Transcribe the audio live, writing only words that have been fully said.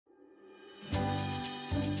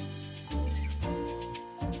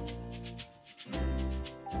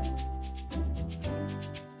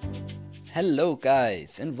Hello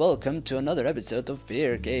guys, and welcome to another episode of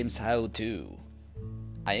Bear Games How To.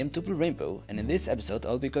 I am Double Rainbow, and in this episode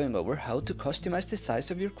I'll be going over how to customize the size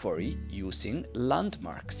of your quarry using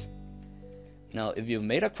landmarks. Now, if you've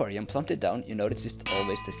made a quarry and plumped it down, you notice it's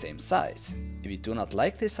always the same size. If you do not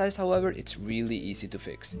like this size, however, it's really easy to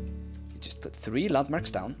fix. You just put 3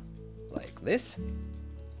 landmarks down, like this.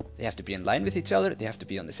 They have to be in line with each other, they have to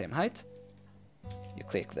be on the same height. You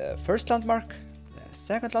click the first landmark, the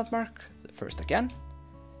second landmark, the first again,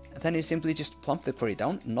 and then you simply just plump the quarry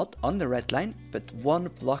down, not on the red line, but 1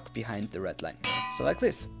 block behind the red line. So like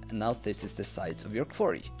this, and now this is the size of your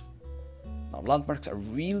quarry. Now landmarks are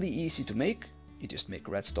really easy to make. You just make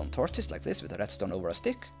redstone torches like this with a redstone over a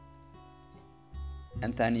stick.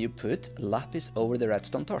 And then you put lapis over the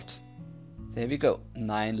redstone torch. There we go,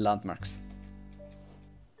 9 landmarks.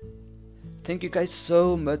 Thank you guys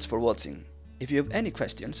so much for watching. If you have any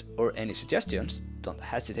questions or any suggestions, don't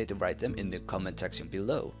hesitate to write them in the comment section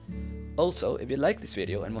below. Also, if you like this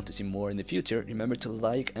video and want to see more in the future, remember to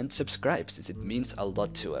like and subscribe since it means a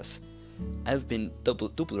lot to us. I've been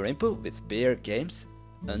Double Rainbow with Bear Games.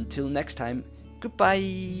 Until next time,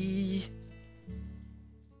 goodbye!